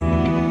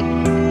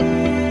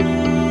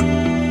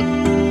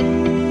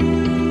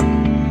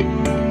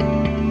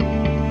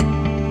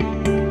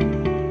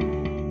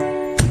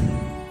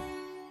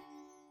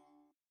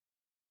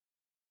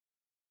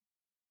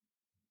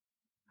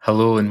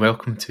Hello and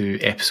welcome to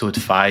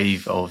episode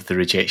 5 of the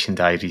Rejection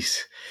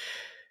Diaries.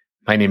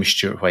 My name is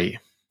Stuart White.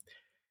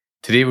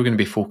 Today we're going to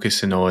be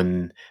focusing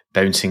on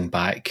bouncing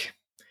back.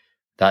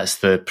 That's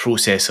the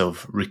process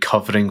of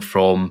recovering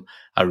from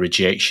a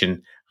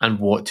rejection and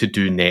what to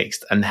do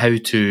next and how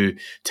to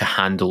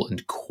handle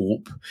and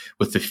cope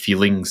with the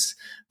feelings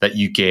that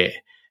you get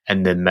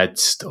in the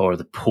midst or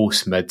the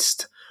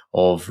post-midst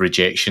of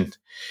rejection.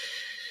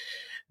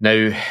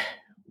 Now,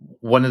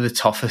 one of the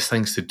toughest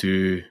things to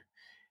do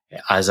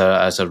as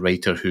a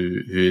writer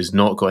who has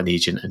not got an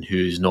agent and who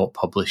is not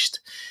published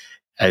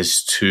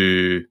is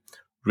to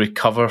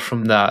recover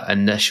from that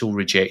initial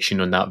rejection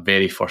on that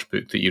very first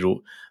book that you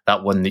wrote,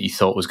 that one that you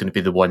thought was going to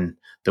be the one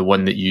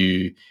that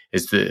you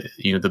is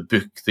the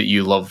book that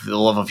you love, the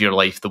love of your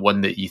life, the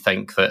one that you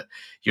think that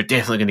you're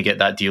definitely going to get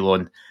that deal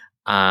on,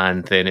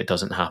 and then it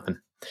doesn't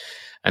happen.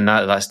 And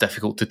that's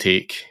difficult to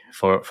take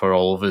for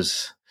all of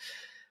us.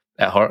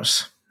 It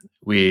hurts.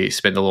 We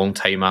spend a long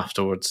time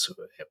afterwards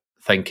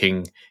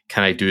thinking,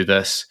 can I do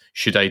this?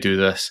 Should I do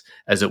this?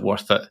 Is it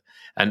worth it?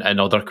 And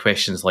other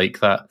questions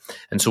like that.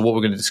 And so what we're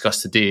going to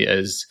discuss today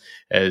is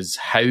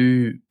how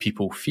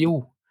people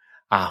feel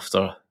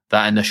after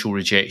that initial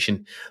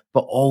rejection,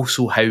 but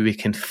also how we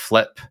can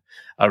flip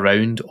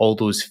around all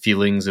those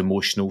feelings,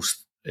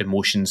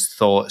 emotions,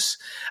 thoughts,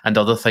 and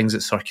other things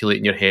that circulate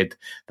in your head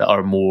that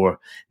are more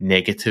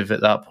negative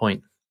at that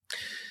point.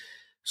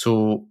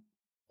 So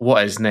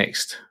what is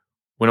next?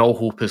 When all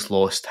hope is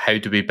lost, how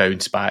do we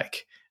bounce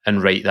back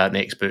and write that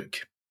next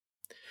book?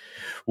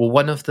 Well,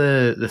 one of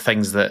the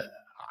things that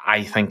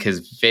I think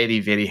is very,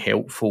 very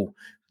helpful,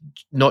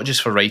 not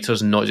just for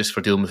writers and not just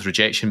for dealing with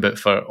rejection, but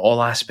for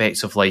all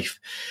aspects of life,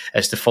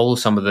 is to follow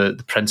some of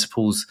the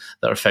principles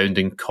that are found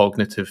in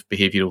cognitive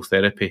behavioural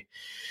therapy.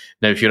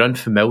 Now, if you're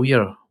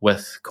unfamiliar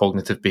with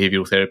cognitive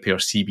behavioural therapy, or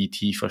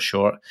CBT for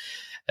short,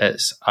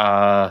 it's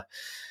a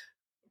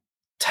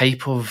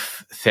type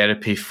of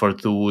therapy for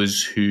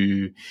those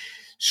who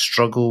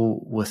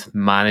struggle with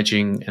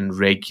managing and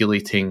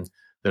regulating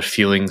their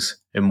feelings,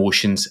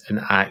 emotions, and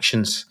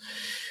actions,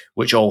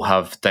 which all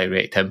have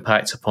direct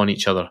impacts upon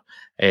each other.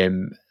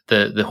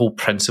 The whole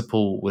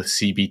principle with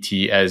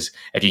CBT is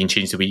if you can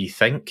change the way you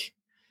think,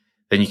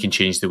 then you can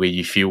change the way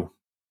you feel.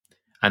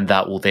 And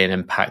that will then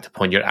impact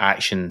upon your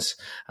actions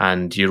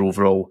and your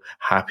overall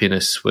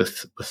happiness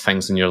with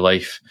things in your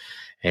life.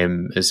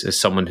 As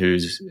someone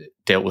who's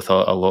dealt with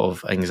a lot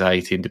of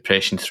anxiety and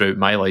depression throughout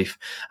my life,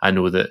 I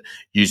know that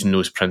using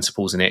those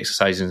principles and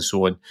exercises and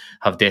so on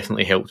have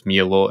definitely helped me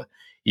a lot,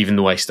 even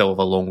though I still have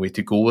a long way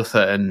to go with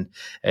it. And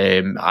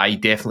I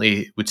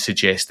definitely would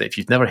suggest that if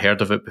you've never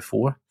heard of it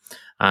before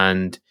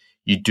and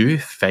you do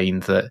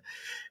find that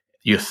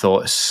your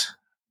thoughts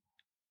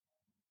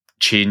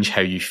change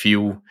how you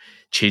feel,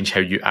 change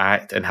how you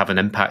act, and have an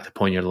impact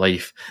upon your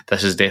life,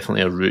 this is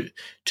definitely a route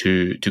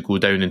to go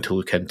down and to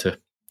look into.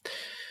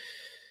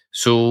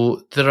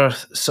 So there are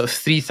sort of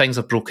 3 things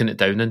I've broken it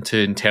down into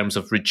in terms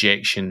of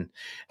rejection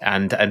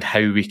and how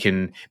we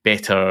can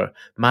better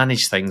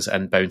manage things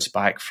and bounce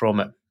back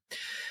from it.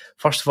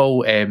 First of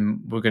all, we're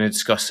going to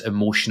discuss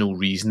emotional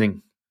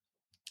reasoning.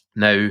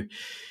 Now,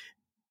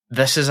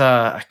 this is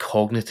a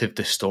cognitive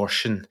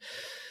distortion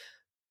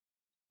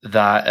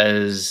that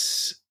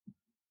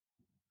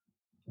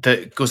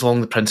goes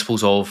along the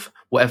principles of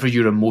whatever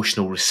your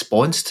emotional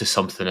response to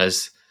something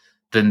is,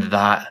 then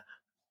that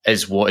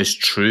is what is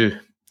true.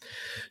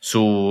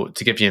 So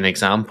to give you an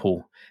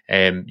example,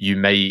 you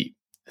might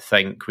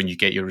think when you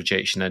get your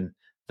rejection in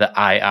that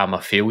I am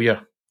a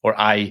failure, or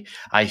I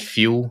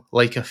feel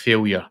like a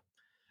failure,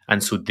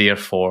 and so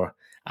therefore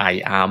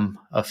I am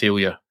a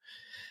failure.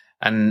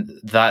 And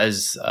that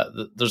is,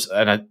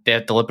 I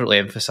deliberately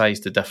emphasise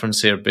the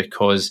difference there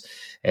because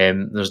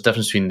there's a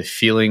difference between the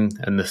feeling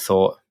and the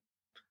thought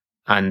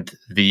and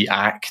the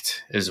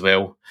act as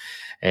well.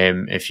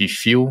 If you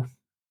feel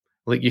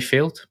like you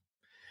failed,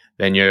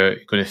 then you're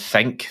going to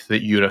think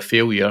that you're a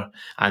failure,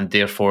 and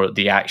therefore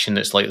the action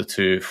that's likely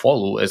to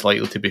follow is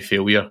likely to be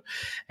failure.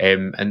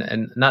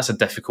 And that's a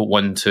difficult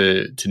one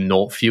to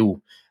not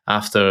feel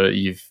after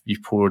you've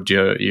poured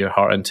your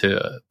heart into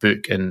a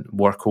book and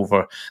work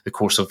over the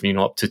course of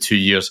up to 2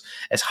 years.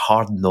 It's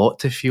hard not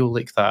to feel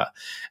like that,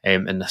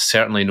 and I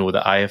certainly know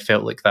that I have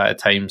felt like that at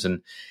times.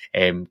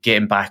 And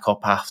getting back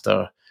up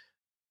after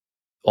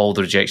all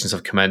the rejections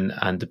have come in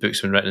and the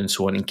book's been written and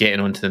so on, and getting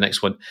on to the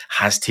next one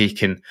has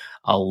taken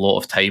a lot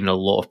of time and a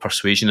lot of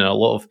persuasion and a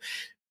lot of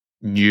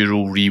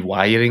neural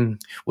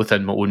rewiring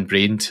within my own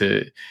brain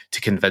to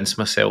convince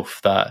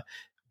myself that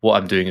what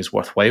I'm doing is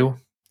worthwhile,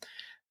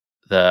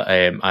 that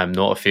I'm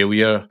not a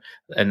failure,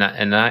 and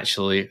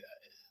actually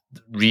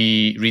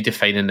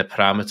redefining the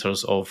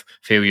parameters of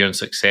failure and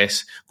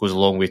success goes a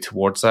long way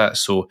towards that.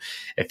 So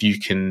if you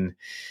can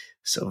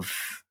sort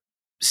of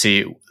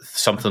say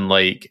something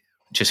like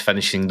just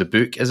finishing the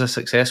book is a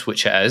success,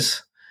 which it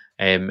is,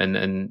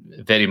 and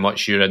very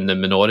much you're in the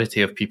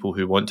minority of people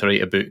who want to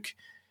write a book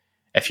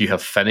if you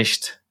have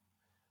finished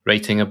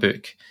writing a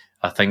book,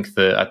 I think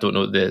that, I don't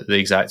know what the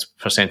exact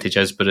percentage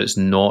is, but it's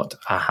not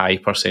a high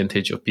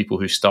percentage of people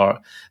who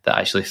start that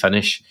actually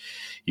finish.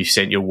 You've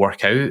sent your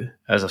work out.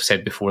 As I've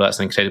said before, that's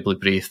an incredibly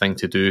brave thing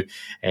to do.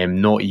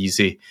 Not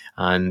easy.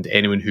 And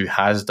anyone who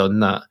has done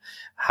that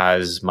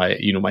has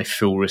my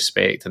full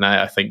respect. And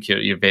I think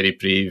you're very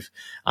brave,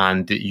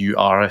 and that you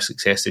are a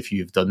success if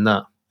you've done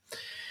that.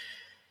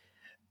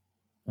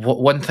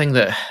 One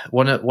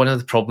of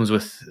the problems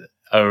with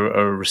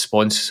our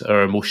response,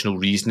 our emotional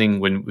reasoning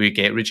when we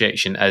get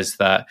rejection, is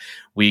that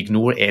we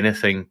ignore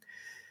anything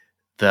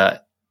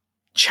that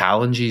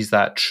challenges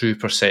that true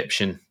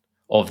perception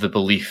of the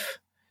belief,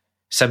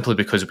 simply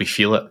because we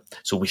feel it.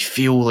 So we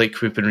feel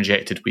like we've been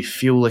rejected. We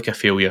feel like a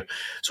failure.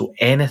 So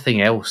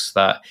anything else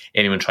that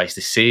anyone tries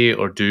to say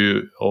or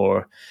do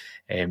or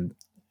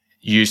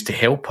use to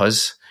help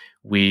us,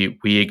 we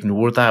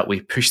ignore that.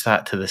 We push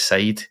that to the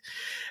side.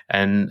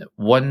 And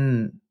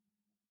one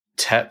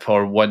tip,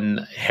 or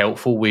one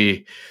helpful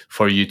way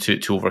for you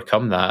to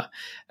overcome that,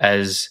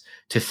 is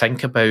to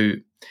think about,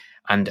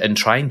 and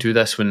try and do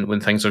this when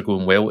things are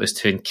going well, is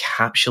to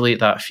encapsulate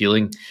that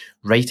feeling.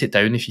 Write it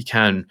down if you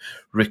can.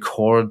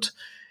 Record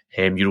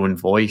your own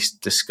voice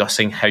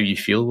discussing how you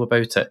feel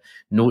about it.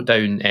 Note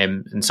down,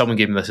 and someone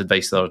gave me this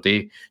advice the other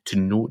day, to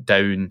note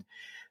down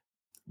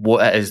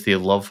what it is they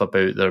love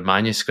about their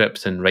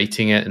manuscript and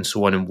writing it and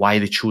so on, and why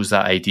they chose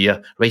that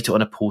idea. Write it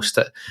on a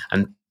post-it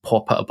and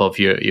pop it above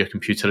your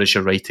computer as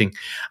you're writing,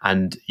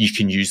 and you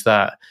can use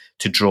that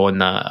to draw on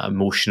that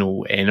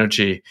emotional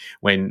energy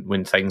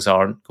when things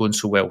aren't going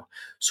so well.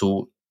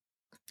 So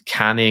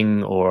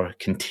canning or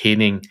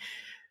containing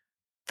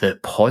the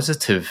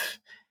positive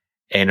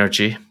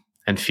energy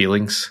and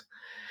feelings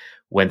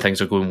when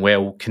things are going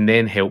well can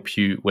then help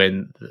you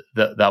when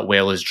that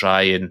well is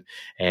dry,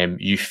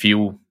 and you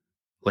feel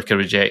like a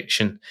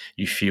rejection,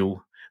 you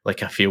feel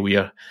like a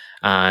failure,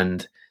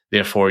 and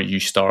therefore you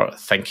start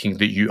thinking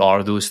that you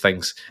are those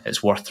things.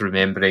 It's worth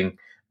remembering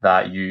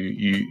that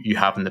you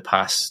have in the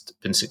past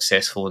been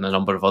successful in a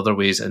number of other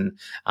ways,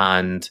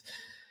 and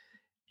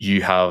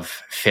you have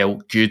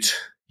felt good,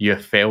 you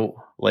have felt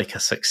like a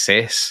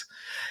success,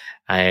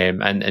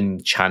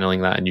 and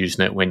channeling that and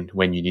using it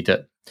when you need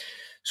it.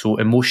 So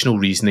emotional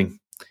reasoning,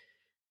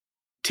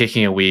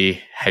 taking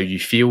away how you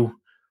feel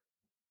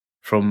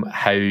from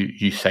how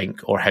you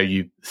think, or how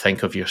you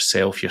think of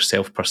yourself, your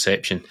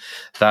self-perception.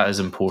 That is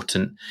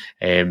important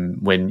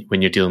when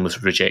you're dealing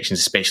with rejections,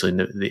 especially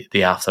in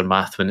the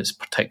aftermath, when it's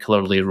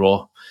particularly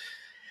raw.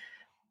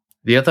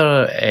 The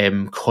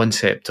other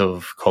concept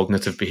of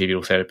cognitive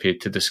behavioural therapy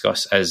to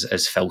discuss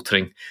is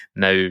filtering.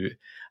 Now,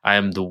 I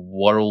am the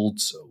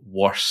world's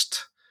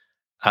worst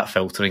at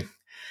filtering.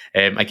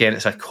 Again,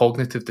 it's a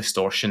cognitive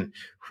distortion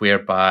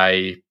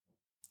whereby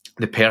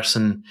the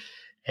person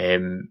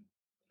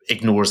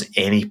ignores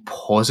any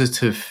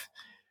positive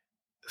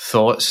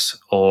thoughts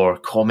or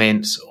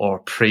comments or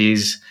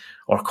praise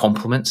or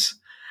compliments,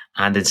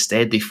 and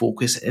instead they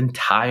focus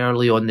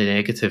entirely on the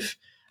negative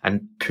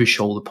and push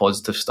all the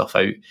positive stuff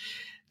out.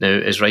 Now,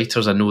 as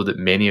writers, I know that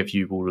many of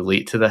you will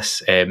relate to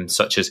this,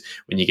 such as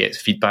when you get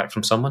feedback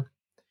from someone,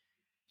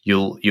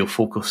 you'll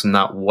focus on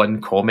that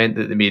one comment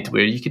that they made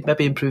where you could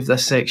maybe improve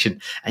this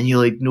section, and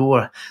you'll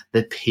ignore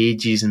the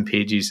pages and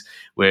pages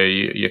where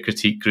your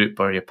critique group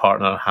or your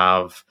partner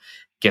have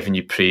given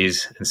you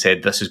praise and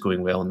said, this is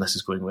going well, and this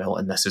is going well,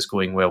 and this is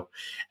going well.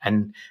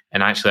 And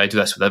actually, I do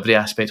this with every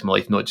aspect of my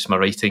life, not just my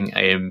writing.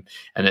 And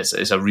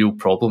it's a real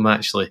problem,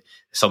 actually.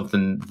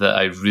 Something that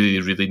I really,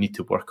 really need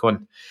to work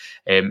on.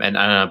 And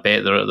I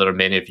bet there are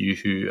many of you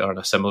who are in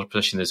a similar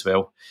position as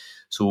well.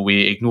 So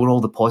we ignore all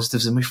the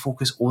positives and we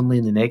focus only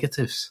on the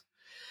negatives.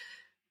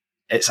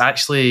 It's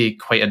actually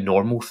quite a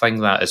normal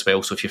thing, that as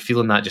well. So if you're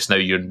feeling that just now,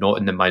 you're not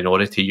in the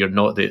minority. You're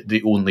not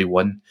the only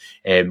one.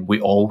 We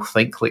all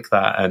think like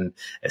that, and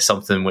it's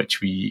something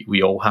which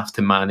we all have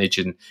to manage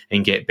and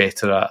get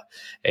better at.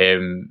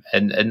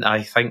 And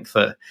I think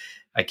that,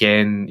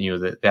 again,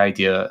 the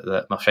idea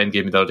that my friend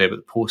gave me the other day about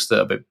the post-it,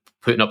 about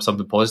putting up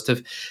something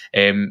positive,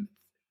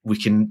 we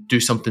can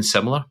do something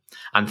similar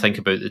and think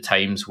about the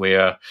times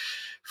where,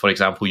 for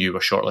example, you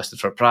were shortlisted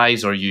for a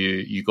prize, or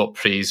you got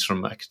praise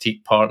from a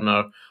critique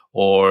partner,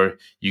 or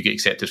you get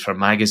accepted for a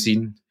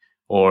magazine,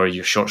 or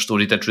your short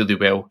story did really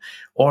well,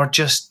 or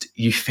just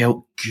you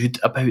felt good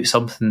about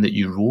something that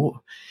you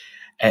wrote.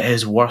 It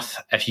is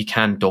worth, if you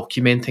can,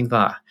 documenting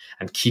that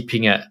and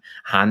keeping it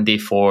handy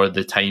for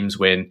the times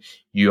when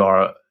you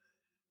are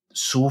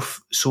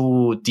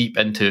so deep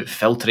into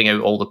filtering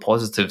out all the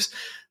positives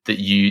that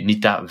you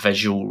need that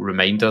visual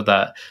reminder,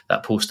 that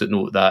post-it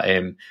note, that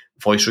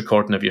voice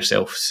recording of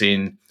yourself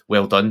saying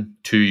well done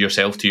to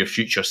yourself, to your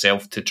future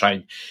self, to try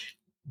and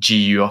G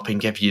you up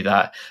and give you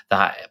that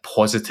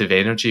positive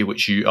energy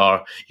which you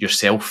are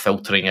yourself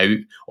filtering out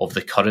of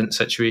the current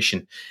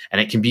situation. And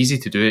it can be easy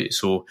to do it.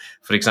 So,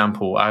 for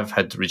example, I've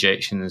had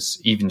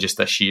rejections even just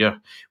this year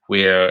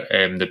where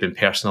they've been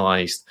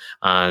personalised,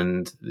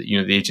 and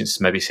the agents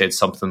maybe said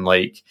something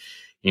like,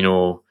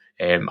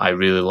 I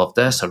really love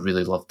this, I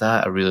really love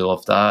that, I really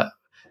love that.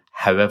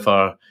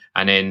 However,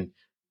 and then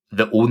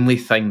the only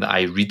thing that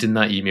I read in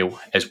that email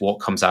is what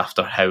comes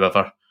after,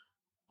 however,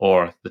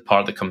 or the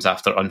part that comes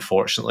after,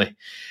 unfortunately.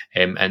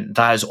 And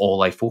that is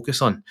all I focus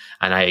on.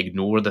 And I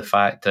ignore the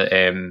fact that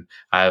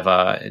I have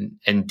an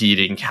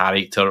endearing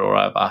character, or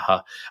I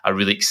have a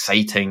really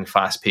exciting,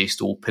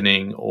 fast-paced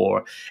opening,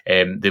 or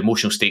the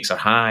emotional stakes are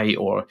high,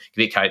 or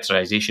great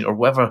characterization, or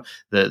whatever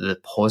the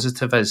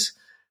positive is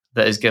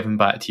that is given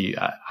back to you.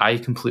 I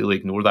completely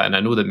ignore that. And I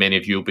know that many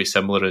of you will be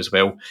similar as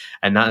well.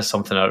 And that is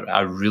something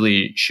I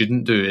really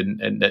shouldn't do,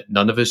 and that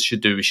none of us should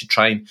do. We should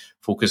try and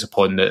focus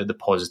upon the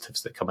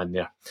positives that come in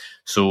there.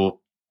 So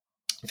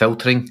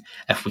filtering,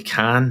 if we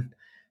can,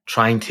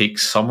 try and take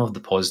some of the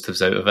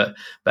positives out of it.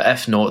 But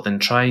if not, then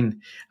try and,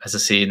 as I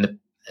say,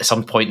 at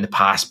some point in the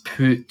past,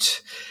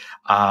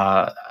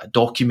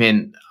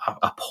 document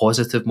a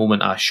positive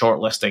moment, a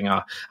shortlisting,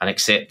 an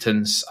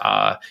acceptance,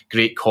 a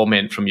great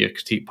comment from your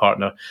critique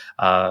partner,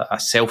 a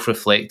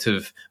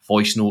self-reflective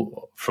voice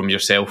note from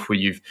yourself where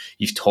you've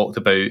talked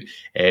about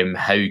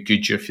how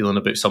good you're feeling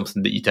about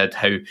something that you did,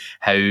 how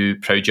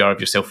proud you are of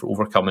yourself for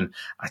overcoming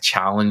a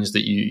challenge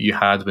that you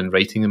had when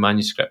writing the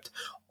manuscript.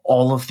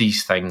 All of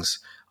these things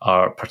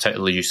are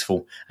particularly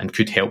useful and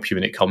could help you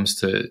when it comes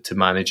to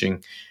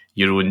managing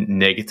your own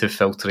negative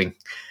filtering.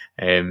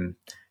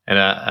 And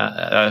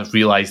I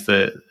realise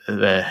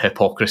the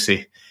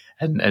hypocrisy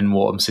in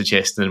what I'm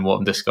suggesting and what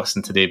I'm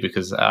discussing today,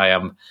 because I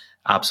am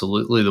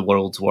absolutely the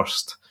world's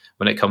worst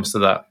when it comes to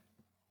that.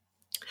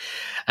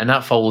 And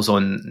that follows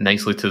on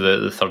nicely to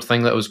the third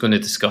thing that I was going to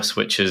discuss,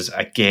 which is,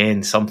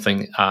 again,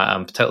 something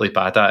I'm particularly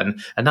bad at.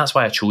 And that's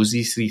why I chose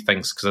these three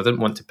things, because I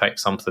didn't want to pick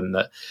something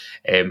that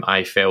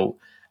I felt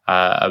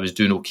I was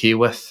doing okay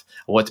with.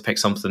 I wanted to pick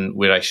something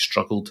where I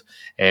struggled,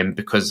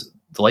 because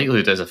the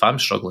likelihood is if I'm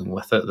struggling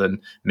with it,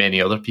 then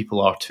many other people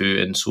are too.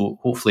 And so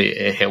hopefully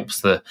it helps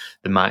the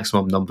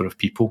maximum number of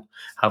people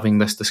having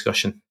this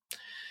discussion.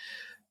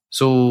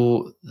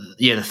 So,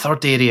 yeah, the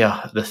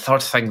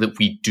third thing that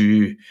we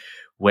do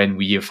when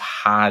we have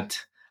had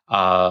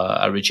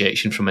a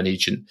rejection from an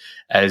agent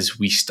is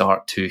we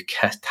start to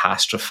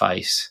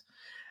catastrophize.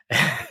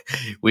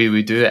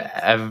 we do it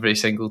every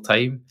single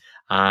time.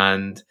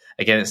 And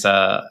again, it's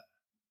a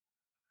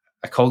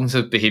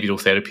cognitive behavioural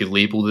therapy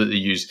label that they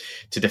use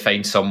to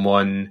define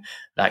someone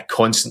that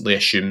constantly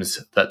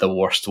assumes that the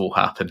worst will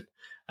happen.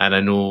 And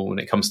I know when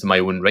it comes to my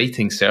own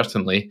writing,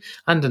 certainly,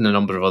 and in a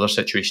number of other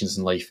situations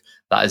in life,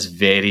 that is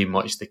very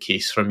much the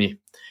case for me.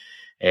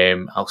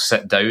 I'll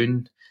sit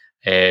down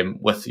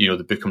with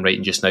the book I'm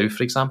writing just now,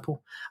 for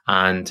example,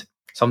 and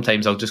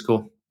sometimes I'll just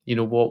go, you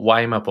know what,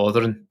 why am I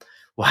bothering?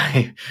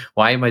 Why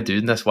am I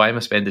doing this? Why am I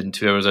spending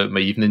 2 hours out of my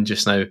evening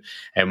just now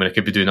when I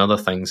could be doing other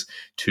things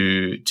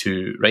to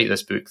write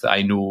this book that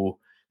I know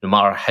no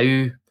matter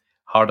how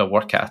hard I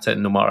work at it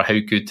and no matter how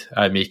good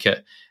I make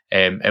it,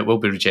 it will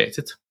be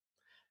rejected.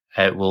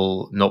 It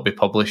will not be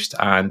published,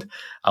 and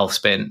I'll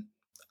spend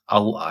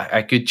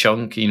a good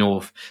chunk,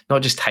 of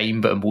not just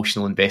time but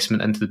emotional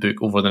investment into the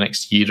book over the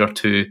next year or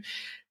two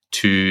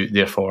to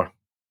therefore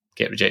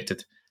get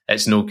rejected.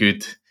 It's no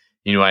good.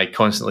 I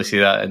constantly say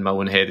that in my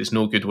own head. It's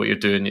no good what you're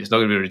doing. It's not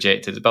going to be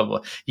rejected. Blah, blah,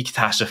 blah. You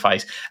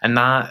catastrophize. And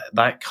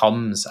that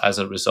comes as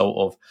a result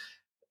of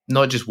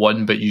not just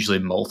one, but usually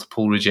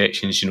multiple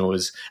rejections,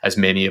 as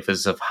many of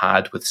us have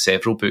had with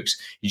several books.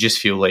 You just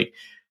feel like,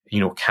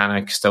 can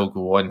I still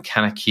go on?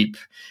 Can I keep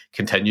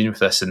continuing with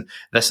this? And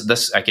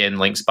this again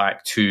links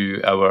back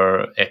to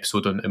our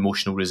episode on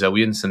emotional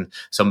resilience and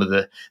some of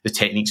the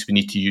techniques we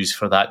need to use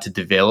for that, to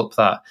develop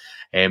that.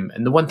 And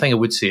the one thing I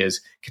would say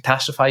is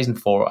catastrophizing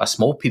for a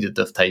small period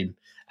of time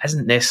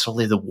isn't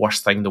necessarily the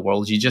worst thing in the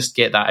world. You just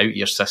get that out of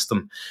your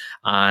system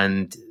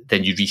and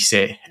then you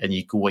reset and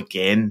you go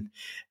again.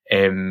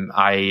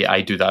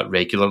 I do that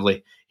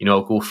regularly.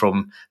 I'll go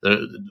from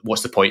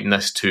what's the point in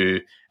this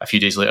to a few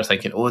days later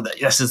thinking, oh,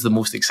 this is the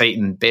most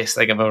exciting, best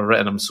thing I've ever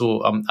written.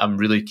 I'm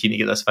really keen to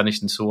get this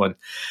finished and so on.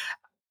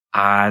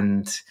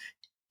 And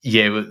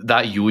yeah,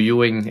 that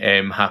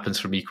yo-yoing happens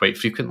for me quite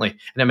frequently,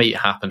 and it might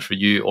happen for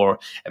you, or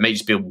it might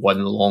just be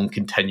one long,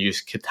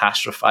 continuous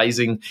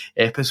catastrophizing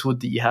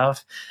episode that you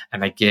have.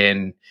 And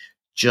again,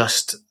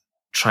 just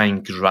try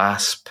and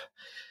grasp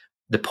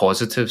the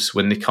positives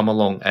when they come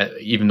along,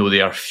 even though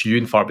they are few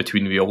and far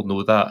between. We all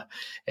know that.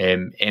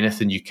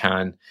 Anything you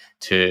can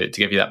to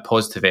give you that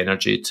positive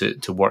energy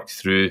to work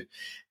through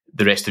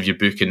the rest of your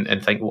book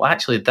and think, well,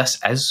 actually, this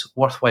is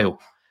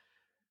worthwhile.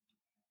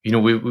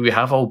 We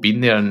have all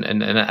been there,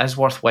 and it is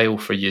worthwhile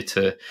for you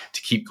to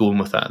keep going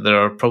with that. There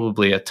are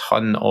probably a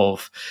ton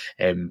of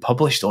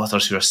published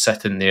authors who are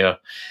sitting there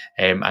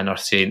and are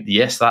saying,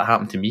 yes, that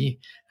happened to me.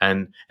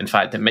 And in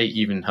fact, it might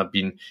even have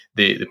been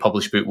the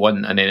published book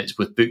one, and then it's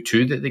with book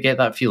two that they get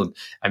that feeling.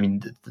 I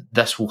mean,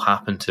 this will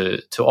happen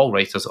to all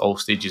writers at all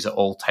stages, at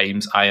all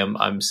times.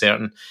 I'm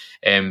certain,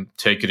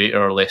 to a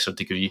greater or lesser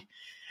degree.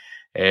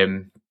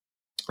 And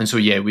so,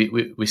 yeah,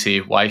 we say,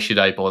 why should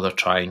I bother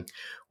trying?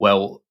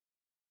 Well,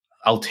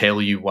 I'll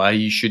tell you why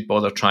you should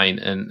bother trying,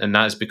 and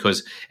that is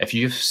because if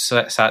you've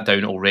sat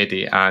down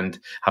already and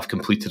have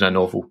completed a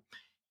novel,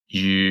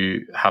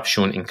 you have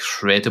shown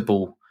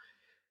incredible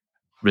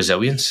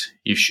resilience.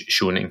 You've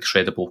shown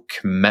incredible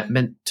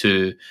commitment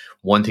to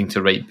wanting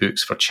to write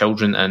books for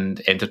children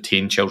and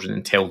entertain children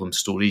and tell them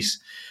stories.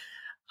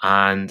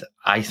 And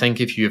I think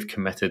if you have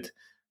committed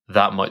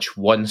that much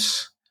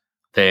once,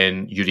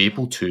 then you're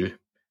able to,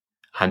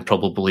 and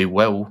probably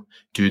will,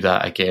 do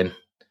that again.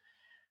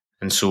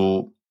 And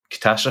so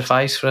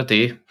catastrophize for a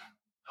day,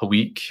 a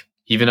week,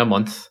 even a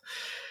month.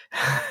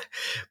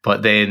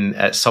 But then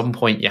at some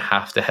point you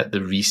have to hit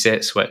the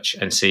reset switch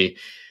and say,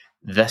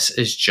 this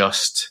is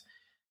just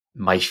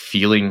my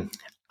feeling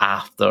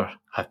after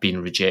I've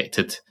been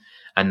rejected.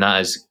 And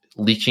that is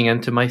leaking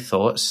into my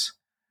thoughts,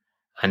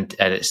 and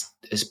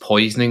it's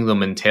poisoning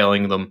them and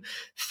telling them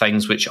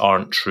things which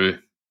aren't true.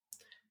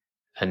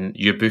 And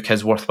your book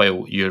is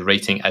worthwhile. Your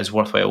writing is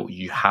worthwhile.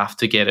 You have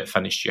to get it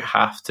finished. You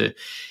have to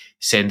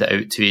send it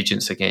out to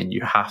agents again.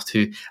 You have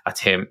to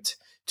attempt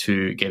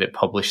to get it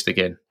published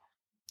again.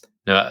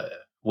 Now,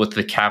 with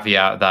the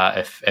caveat that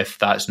if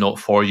that's not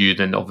for you,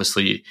 then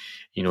obviously,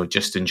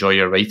 just enjoy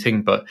your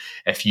writing. But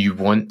if you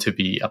want to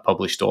be a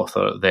published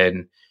author,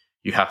 then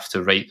you have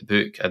to write the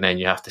book and then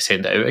you have to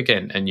send it out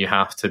again. And you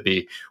have to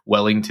be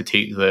willing to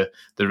take the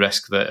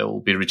risk that it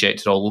will be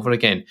rejected all over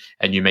again.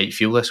 And you might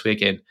feel this way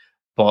again.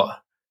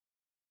 But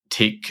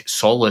take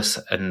solace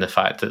in the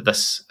fact that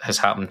this has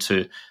happened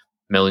to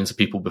millions of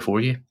people before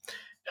you.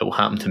 It will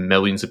happen to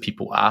millions of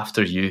people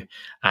after you.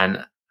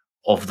 And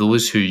of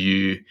those who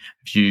you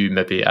view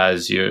maybe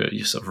as your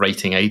sort of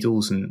writing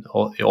idols and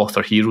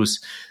author heroes,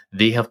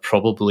 they have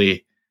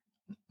probably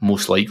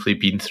most likely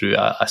been through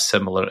a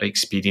similar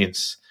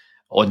experience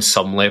on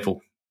some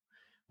level,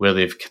 where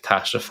they've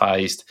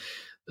catastrophized,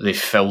 they've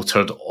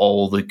filtered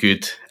all the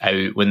good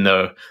out when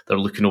they're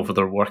looking over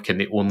their work,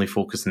 and they only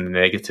focus on the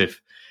negative,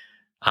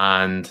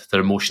 and their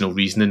emotional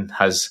reasoning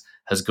has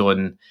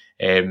gone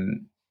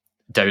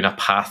down a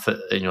path,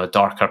 a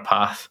darker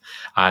path,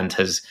 and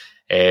has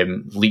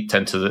leaked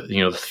into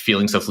the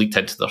feelings have leaked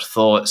into their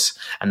thoughts,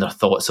 and their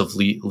thoughts have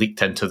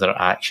leaked into their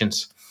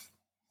actions.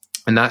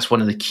 And that's one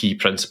of the key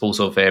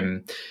principles of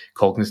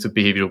cognitive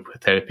behavioral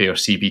therapy, or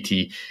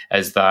CBT,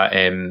 is that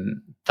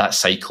that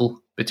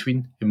cycle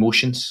between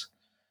emotions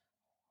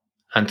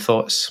and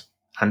thoughts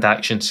and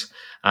actions,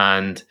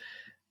 and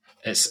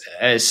it's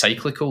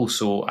cyclical.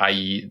 So,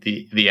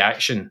 i.e., the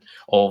action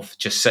of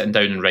just sitting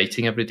down and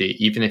writing every day,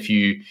 even if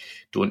you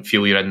don't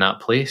feel you're in that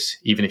place,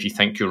 even if you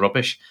think you're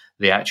rubbish,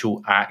 the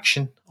actual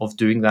action of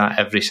doing that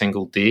every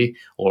single day,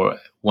 or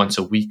once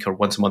a week, or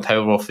once a month,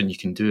 however often you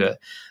can do it,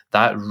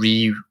 that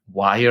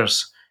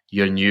rewires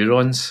your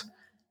neurons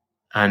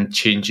and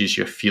changes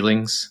your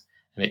feelings,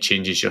 and it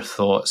changes your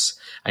thoughts,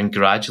 and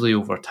gradually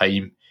over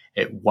time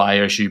it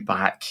wires you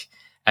back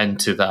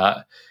into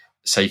that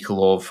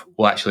cycle of,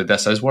 well, actually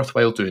this is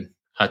worthwhile doing.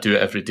 I do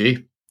it every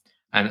day.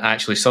 And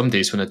actually some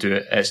days when I do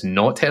it, it's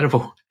not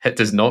terrible. It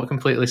does not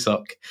completely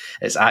suck.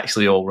 It's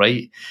actually all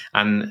right.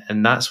 And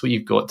that's what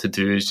you've got to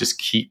do, is just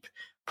keep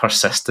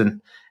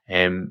persisting,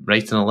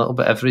 writing a little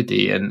bit every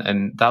day,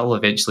 and that will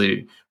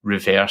eventually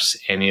reverse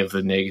any of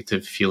the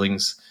negative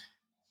feelings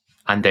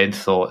and then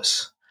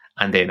thoughts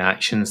and then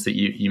actions that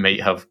you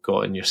might have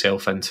gotten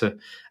yourself into.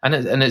 And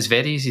it's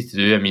very easy to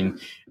do. I mean,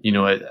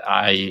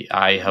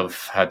 I have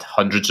had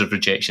hundreds of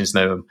rejections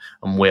now.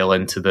 I'm well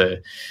into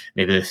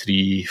maybe the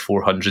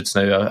 300-400s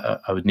now.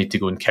 I would need to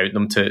go and count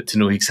them to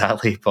know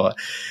exactly, but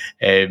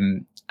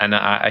and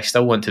I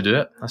still want to do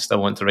it. I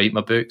still want to write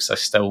my books. I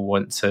still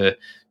want to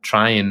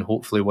try and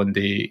hopefully one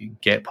day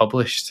get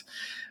published.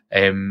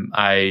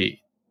 I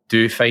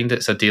do find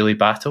it's a daily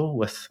battle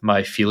with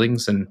my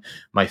feelings and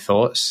my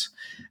thoughts,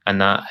 and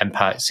that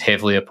impacts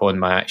heavily upon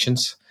my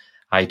actions.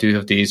 I do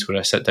have days where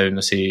I sit down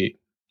and say,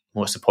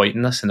 what's the point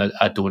in this? And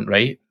I don't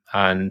write.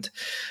 And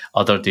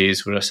other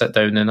days where I sit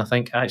down and I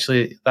think,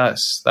 actually,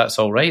 that's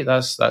all right.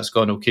 That's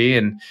gone okay,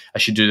 and I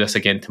should do this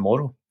again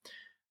tomorrow.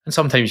 And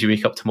sometimes you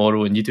wake up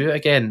tomorrow and you do it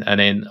again. And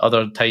then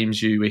other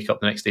times you wake up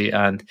the next day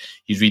and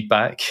you read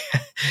back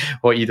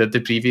what you did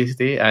the previous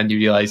day, and you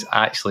realise,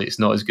 actually, it's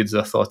not as good as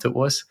I thought it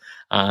was.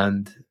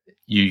 And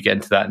you get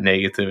into that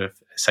negative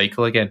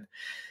cycle again.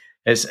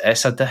 It's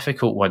a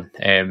difficult one.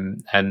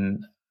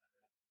 And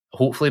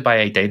hopefully by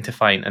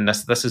identifying, and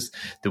this is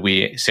the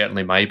way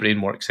certainly my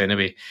brain works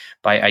anyway,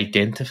 by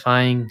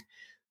identifying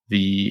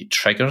the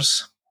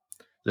triggers,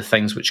 the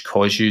things which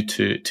cause you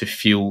to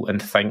feel and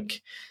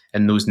think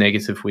in those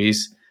negative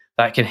ways,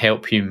 that can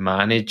help you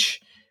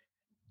manage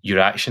your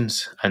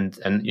actions and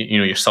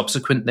your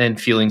subsequent then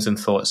feelings and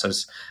thoughts.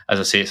 As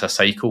I say, it's a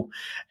cycle.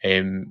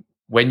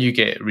 When you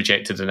get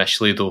rejected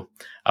initially, though,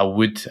 I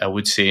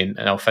would say, and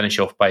I'll finish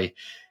off by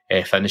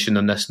finishing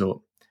on this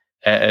note,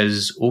 it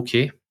is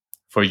okay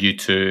for you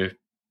to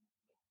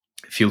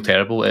feel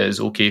terrible. It is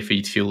okay for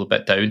you to feel a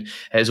bit down.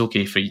 It is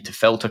okay for you to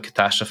filter,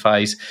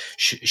 catastrophize,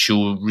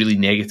 show really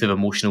negative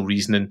emotional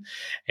reasoning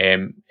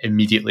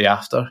immediately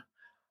after.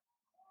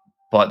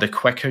 But the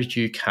quicker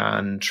you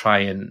can try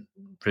and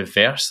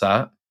reverse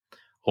that,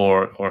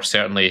 or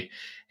certainly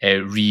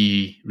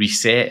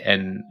reset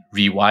and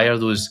rewire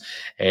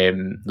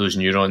those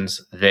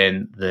neurons,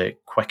 then the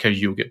quicker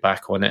you'll get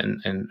back on it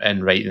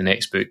and write the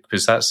next book,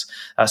 because that's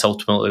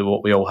ultimately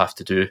what we all have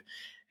to do.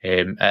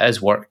 It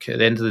is work at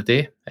the end of the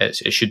day.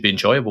 It should be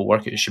enjoyable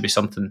work. It should be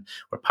something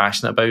we're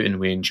passionate about and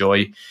we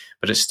enjoy,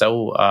 but it's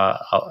still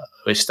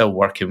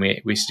work, and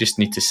we just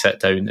need to sit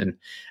down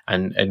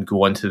and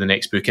go on to the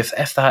next book.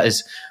 If that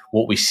is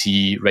what we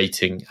see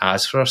writing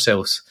as for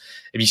ourselves,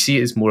 if you see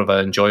it as more of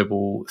an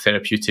enjoyable,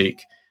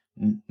 therapeutic,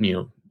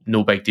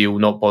 no big deal,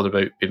 not bothered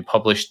about being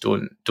published,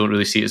 don't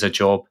really see it as a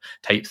job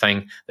type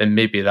thing, then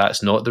maybe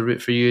that's not the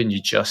route for you, and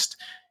you just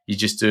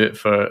do it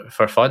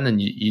for fun,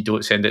 and you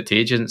don't send it to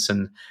agents,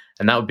 and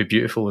that would be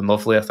beautiful and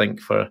lovely, I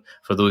think, for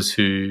those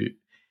who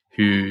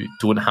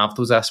don't have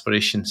those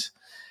aspirations.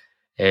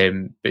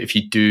 But if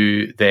you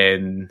do,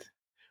 then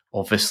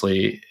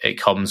obviously it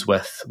comes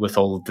with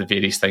all of the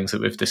various things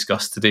that we've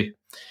discussed today.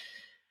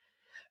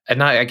 And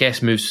that, I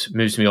guess, moves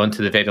me on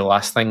to the very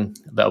last thing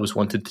that I was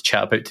wanted to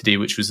chat about today,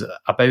 which was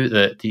about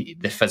the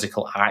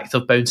physical act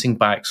of bouncing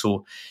back.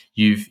 So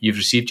you've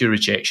received your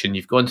rejection,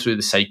 you've gone through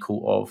the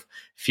cycle of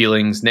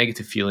feelings,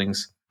 negative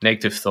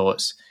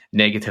thoughts,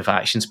 negative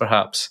actions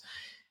perhaps.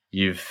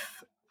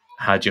 You've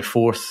had your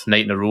fourth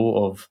night in a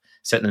row of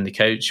sitting on the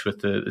couch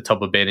with the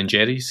tub of Ben and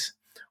Jerry's,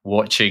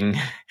 watching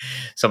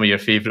some of your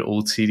favourite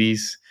old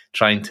series,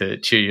 trying to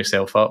cheer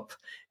yourself up.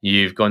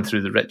 You've gone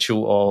through the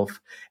ritual of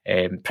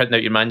printing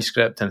out your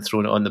manuscript and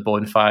throwing it on the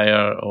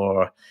bonfire,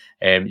 or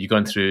you've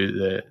gone through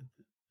the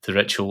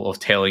ritual of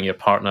telling your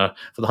partner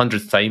for the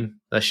 100th time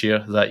this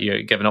year that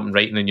you're giving up on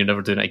writing and you're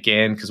never doing it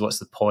again because what's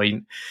the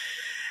point?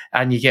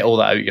 And you get all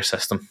that out of your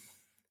system.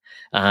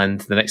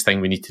 And the next thing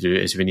we need to do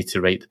is we need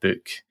to write the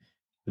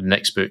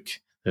next book,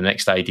 the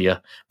next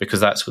idea, because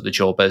that's what the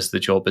job is. The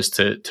job is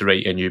to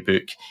write a new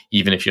book.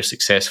 Even if you're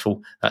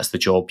successful, that's the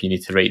job. You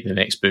need to write the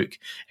next book,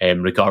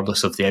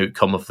 regardless of the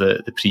outcome of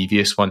the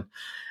previous one.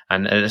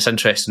 And it's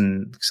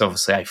interesting because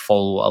obviously I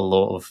follow a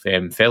lot of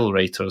fellow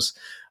writers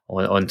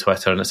on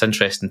Twitter, and it's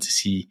interesting to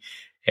see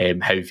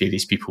how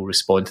various people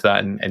respond to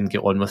that and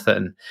get on with it.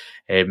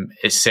 And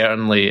it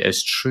certainly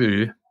is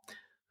true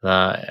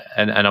that,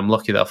 and I'm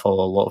lucky that I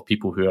follow a lot of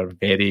people who are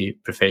very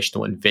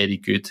professional and very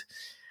good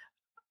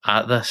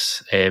at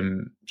this.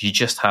 You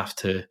just have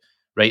to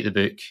write the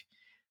book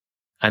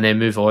and then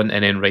move on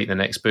and then write the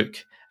next book.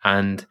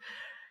 And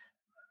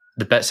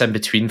the bits in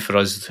between for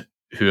us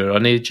who are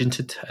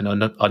unagented and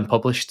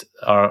unpublished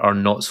are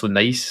not so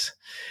nice.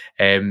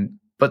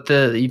 But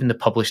even the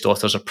published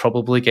authors are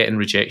probably getting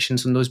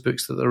rejections on those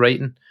books that they're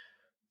writing.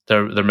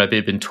 They're maybe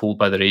been told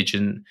by their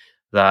agent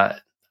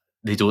that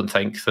they don't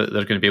think that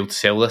they're going to be able to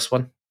sell this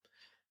one,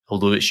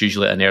 although it's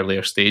usually at an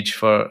earlier stage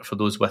for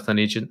those with an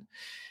agent.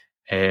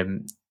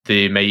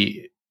 They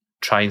might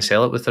try and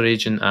sell it with their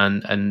agent,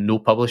 and no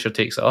publisher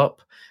takes it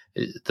up.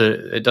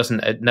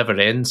 It never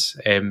ends,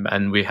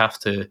 and we have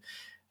to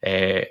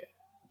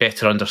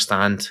better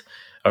understand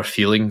our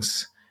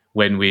feelings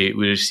when we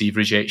receive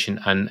rejection,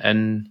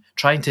 and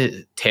trying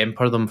to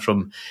temper them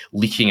from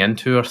leaking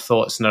into our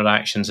thoughts and our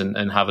actions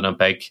and having a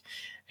big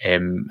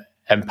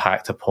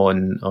impact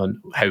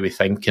on how we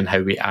think and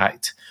how we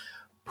act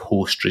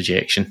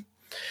post-rejection.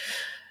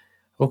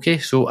 Okay,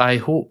 so I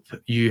hope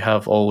you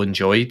have all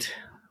enjoyed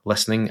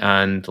listening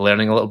and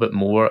learning a little bit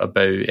more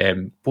about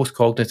both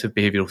cognitive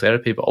behavioural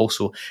therapy, but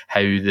also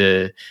how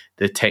the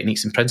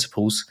techniques and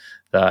principles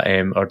that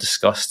are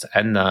discussed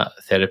in that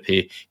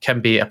therapy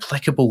can be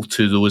applicable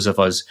to those of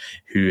us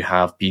who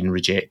have been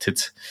rejected.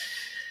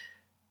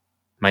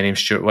 My name's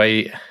Stuart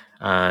White,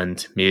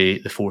 and may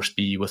the force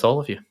be with all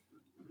of you.